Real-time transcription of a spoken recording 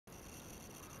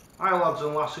Hi lads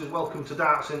and lasses, welcome to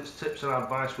Darts Hints, Tips and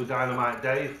Advice with Dynamite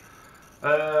Dave.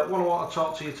 What I want to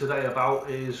talk to you today about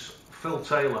is Phil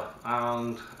Taylor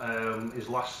and his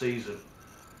last season.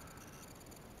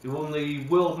 He won the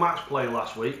World Match Play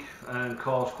last week and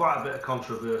caused quite a bit of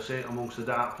controversy amongst the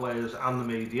dart players and the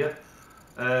media.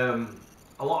 A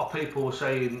lot of people were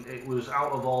saying it was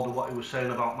out of order what he was saying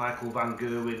about Michael Van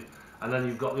Gerwen, and then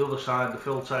you've got the other side, the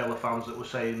Phil Taylor fans, that were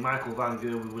saying Michael Van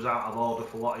Gerwen was out of order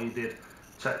for what he did,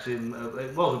 texting,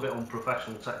 it was a bit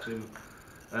unprofessional, texting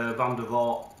Van der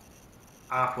Voort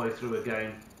halfway through a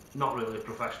game. Not really a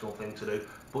professional thing to do.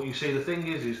 But you see, the thing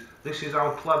is this is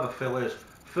how clever Phil is.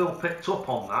 Phil picked up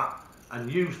on that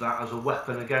and used that as a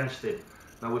weapon against him.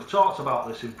 Now, we've talked about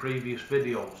this in previous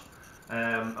videos,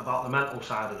 about the mental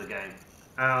side of the game,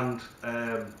 and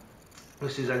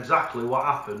this is exactly what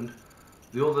happened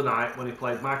the other night when he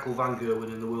played Michael Van Gerwen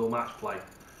in the World Match Play.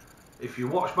 If you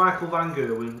watch Michael Van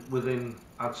Gerwen, within,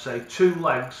 I'd say, 2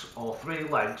 legs or 3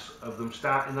 legs of them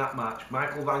starting that match,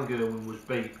 Michael Van Gerwen was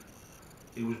beat.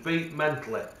 He was beat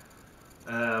mentally.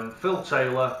 Phil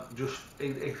Taylor just,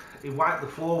 he wiped the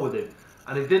floor with him,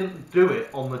 and he didn't do it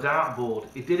on the dartboard,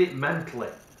 he did it mentally.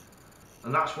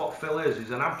 And that's what Phil is. He's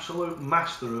an absolute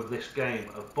master of this game,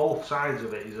 of both sides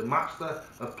of it. He's a master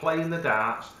of playing the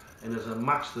darts, and he's a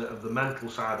master of the mental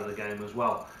side of the game as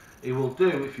well. He will do,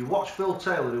 if you watch Phil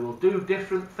Taylor, he will do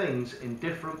different things in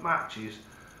different matches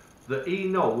that he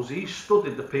knows. He's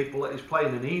studied the people that he's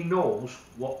playing, and he knows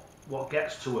what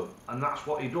gets to him, and that's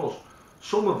what he does.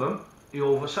 Some of them he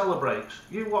over celebrates.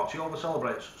 You watch, he over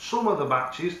celebrates. Some of the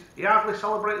matches he hardly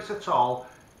celebrates at all.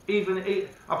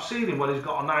 I've seen him when he's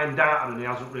got a 9 darter and he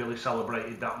hasn't really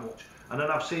celebrated that much, and then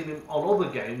I've seen him on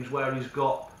other games where he's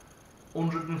got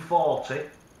 140,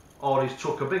 or he's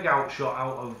took a big outshot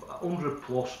out of 100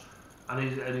 plus, and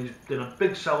he's done a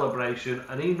big celebration,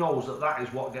 and he knows that that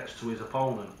is what gets to his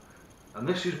opponent. And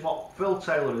this is what Phil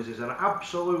Taylor is an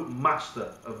absolute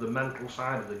master of the mental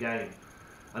side of the game,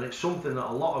 and it's something that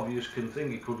a lot of you can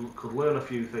think you could learn a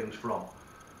few things from.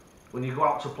 When you go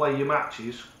out to play your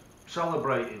matches,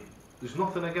 celebrating, there's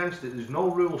nothing against it. There's no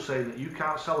rule saying that you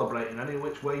can't celebrate in any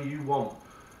which way you want.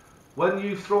 When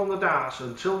you've thrown the darts,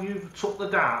 until you've took the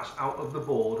darts out of the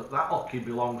board, that hockey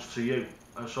belongs to you.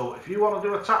 And so if you want to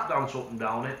do a tap dance up and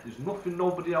down it, there's nothing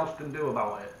nobody else can do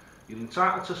about it. You're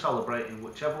entitled to celebrate in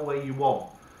whichever way you want.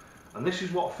 And this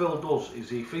is what Phil does, is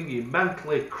he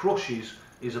mentally crushes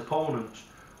his opponents.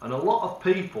 And a lot of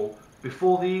people,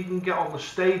 before they even get on the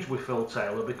stage with Phil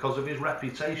Taylor, because of his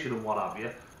reputation and what have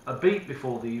you, are beat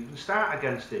before they even start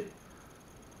against him.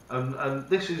 And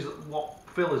this is what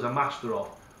Phil is a master of.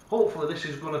 Hopefully this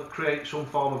is going to create some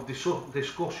form of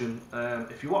discussion.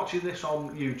 If you're watching this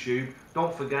on YouTube,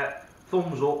 don't forget,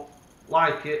 thumbs up,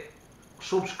 like it,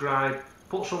 subscribe,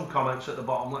 put some comments at the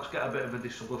bottom. Let's get a bit of a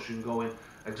discussion going.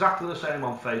 Exactly the same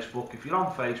on Facebook. If you're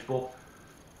on Facebook,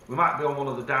 we might be on one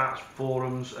of the darts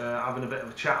forums, having a bit of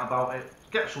a chat about it.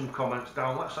 Get some comments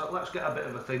down. Let's get a bit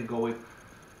of a thing going.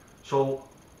 So,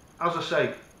 as I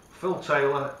say, Phil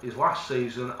Taylor, his last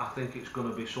season, I think it's going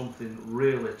to be something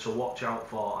really to watch out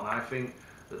for, and I think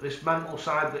that this mental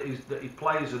side that he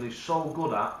plays and is so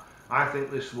good at, I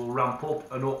think this will ramp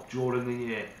up and up during the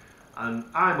year. And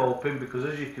I'm hoping, because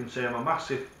as you can see, I'm a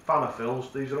massive fan of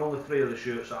Phil's. These are only 3 of the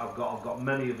shirts that I've got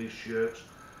many of his shirts.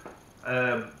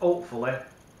 Hopefully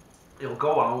he'll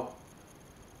go out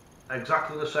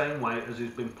exactly the same way as he's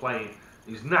been playing.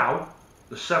 He's now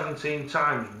the 17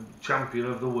 times champion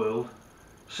of the world.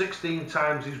 16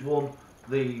 times he's won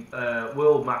the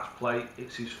World Match Play.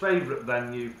 It's his favourite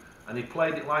venue, and he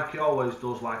played it like he always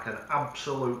does, like an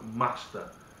absolute master.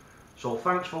 So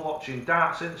thanks for watching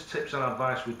Darts Hints, Tips and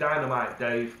Advice with Dynamite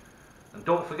Dave. And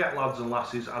don't forget, lads and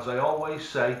lasses, as I always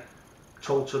say,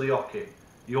 toe to the hockey.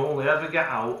 You only ever get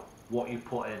out what you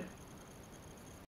put in.